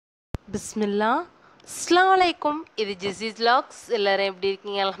பிஸ்மில்லா அஸ்ஸலாமு அலைக்கும். இது ஜெசிஸ் வ்ளாக்ஸ். எல்லோரும் எப்படி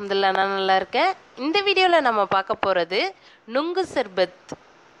இருக்கீங்க? அல்ஹம்துலில்லாஹ், நான் நல்லா இருக்கேன். இந்த வீடியோவில் நம்ம பார்க்க போகிறது நுங்கு சர்பத்.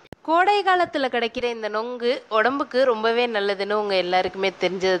 கோடை காலத்தில் கிடைக்கிற இந்த நொங்கு உடம்புக்கு ரொம்பவே நல்லதுன்னு உங்கள் எல்லாருக்குமே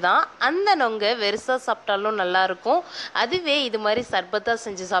தெரிஞ்சது தான். அந்த நொங்கை வெறுசாக சாப்பிட்டாலும் நல்லாயிருக்கும். அதுவே இது மாதிரி சர்பத்தாக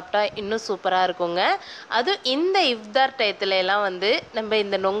செஞ்சு சாப்பிட்டா இன்னும் சூப்பராக இருக்குங்க. அதுவும் இந்த இஃப்தார் டயத்துல எல்லாம் நம்ம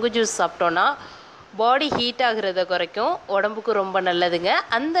இந்த நொங்கு ஜூஸ் சாப்பிட்டோன்னா பாடி ஹீட் ஆகுறத குறைக்கும், உடம்புக்கு ரொம்ப நல்லதுங்க.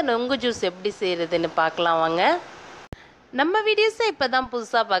 அந்த நொங்கு ஜூஸ் எப்படி செய்கிறதுன்னு பார்க்கலாம் வாங்க. நம்ம வீடியோஸை இப்போ தான்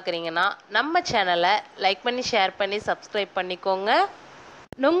புதுசாக பார்க்குறீங்கன்னா நம்ம சேனலை லைக் பண்ணி, ஷேர் பண்ணி, சப்ஸ்கிரைப் பண்ணிக்கோங்க.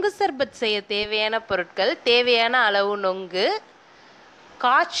 நொங்கு சர்பத் செய்ய தேவையான பொருட்கள்: தேவையான அளவு நொங்கு,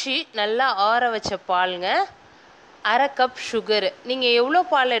 காய்ச்சி நல்லா ஆற வச்ச பாலுங்க, அரை கப் சுகரு. நீங்கள் எவ்வளோ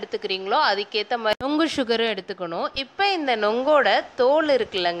பால் எடுத்துக்கிறீங்களோ அதுக்கேற்ற மாதிரி நொங்கு சுகரும் எடுத்துக்கணும். இப்போ இந்த நொங்கோட தோல்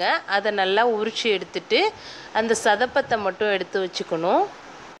இருக்குல்லங்க, அதை நல்லா உரித்து எடுத்துட்டு அந்த சதப்பத்தை மட்டும் எடுத்து வச்சுக்கணும்.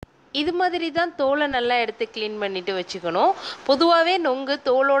 இது மாதிரி தான் தோலை நல்லா எடுத்து க்ளீன் பண்ணிவிட்டு வச்சுக்கணும். பொதுவாகவே நொங்கு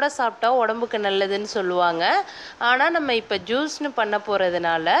தோலோடு சாப்பிட்டா உடம்புக்கு நல்லதுன்னு சொல்லுவாங்க. ஆனால் நம்ம இப்போ ஜூஸ்னு பண்ண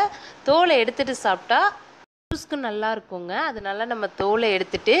போகிறதுனால தோலை எடுத்துகிட்டு சாப்பிட்டா ஜூஸ்க்கு நல்லா இருக்குங்க. அதனால நம்ம தோலை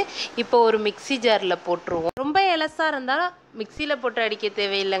எடுத்துட்டு இப்போ ஒரு மிக்சி ஜாரில் போட்டுருவோம். ரொம்ப இலசாக இருந்தால் மிக்சியில் போட்டு அடிக்க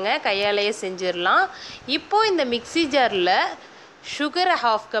தேவையில்லைங்க, கையாலேயே செஞ்சிடலாம். இப்போது இந்த மிக்சி ஜாரில் சுகரை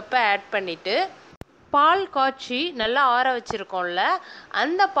 1/2 கப்பை ஆட் பண்ணிவிட்டு பால் காய்ச்சி நல்லா ஆற வச்சுருக்கோம்ல,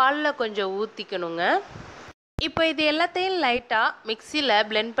 அந்த பாலில் கொஞ்சம் ஊற்றிக்கணுங்க. இப்போ இது எல்லாத்தையும் லைட்டாக மிக்சியில்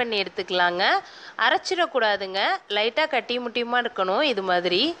பிளெண்ட் பண்ணி எடுத்துக்கலாங்க. அரைச்சிடக்கூடாதுங்க, லைட்டாக கட்டி முட்டியமாக இருக்கணும். இது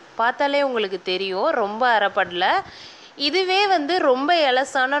மாதிரி பார்த்தாலே உங்களுக்கு தெரியும், ரொம்ப அரைப்படல. இதுவே ரொம்ப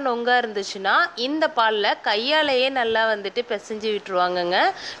இலசான நொங்காக இருந்துச்சுன்னா இந்த பாலில் கையாலேயே நல்லா பிசைஞ்சு விட்டுருவாங்கங்க,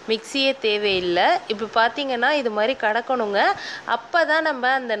 மிக்சியே தேவையில்லை. இப்போ பார்த்தீங்கன்னா இது மாதிரி கடக்கணுங்க. அப்போ தான்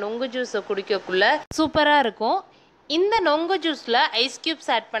நம்ம அந்த நொங்கு ஜூஸை குடிக்கக்குள்ள சூப்பராக இருக்கும். இந்த நொங்கு ஜூஸில் ஐஸ்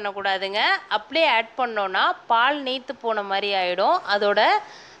க்யூப்ஸ் ஆட் பண்ணக்கூடாதுங்க. அப்படியே ஆட் பண்ணோன்னா பால் நீத்து போன மாதிரி ஆகிடும், அதோட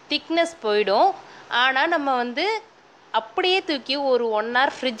திக்னஸ் போயிடும். ஆனால் நம்ம அப்படியே தூக்கி ஒரு 1 hour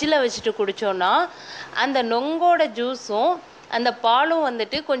ஃப்ரிட்ஜில் வச்சுட்டு குடித்தோன்னா அந்த நொங்கோட ஜூஸும் அந்த பாலும்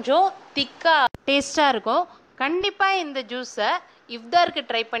கொஞ்சம் திக்காக டேஸ்ட்டாக இருக்கும். கண்டிப்பாக இந்த ஜூஸை இஃப்தாருக்கு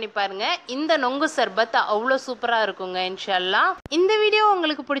ட்ரை பண்ணி பாருங்கள். இந்த நொங்கு சர்பத் அவ்வளோ சூப்பராக இருக்குங்க இன்ஷா அல்லாஹ். இந்த வீடியோ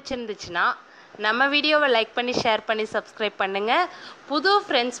உங்களுக்கு பிடிச்சிருந்துச்சுன்னா நம்ம வீடியோவை லைக் பண்ணி, ஷேர் பண்ணி, சப்ஸ்கிரைப் பண்ணுங்கள். புது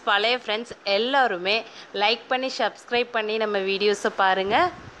ஃப்ரெண்ட்ஸ், பழைய ஃப்ரெண்ட்ஸ் எல்லாருமே லைக் பண்ணி, சப்ஸ்கிரைப் பண்ணி நம்ம வீடியோஸை பாருங்கள்.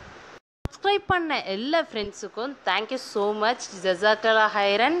 சப்ஸ்கிரைப் பண்ண எல்லா ஃப்ரெண்ட்ஸுக்கும் தேங்க்யூ ஸோ மச். ஜஸாக்கல்லாஹ்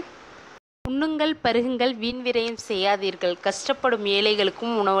ஹைரன். உண்ணுங்கள், பருகுங்கள், வீண் விரயம் செய்யாதீர்கள், கஷ்டப்படும்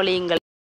ஏழைகளுக்கும் உணவளியுங்கள்.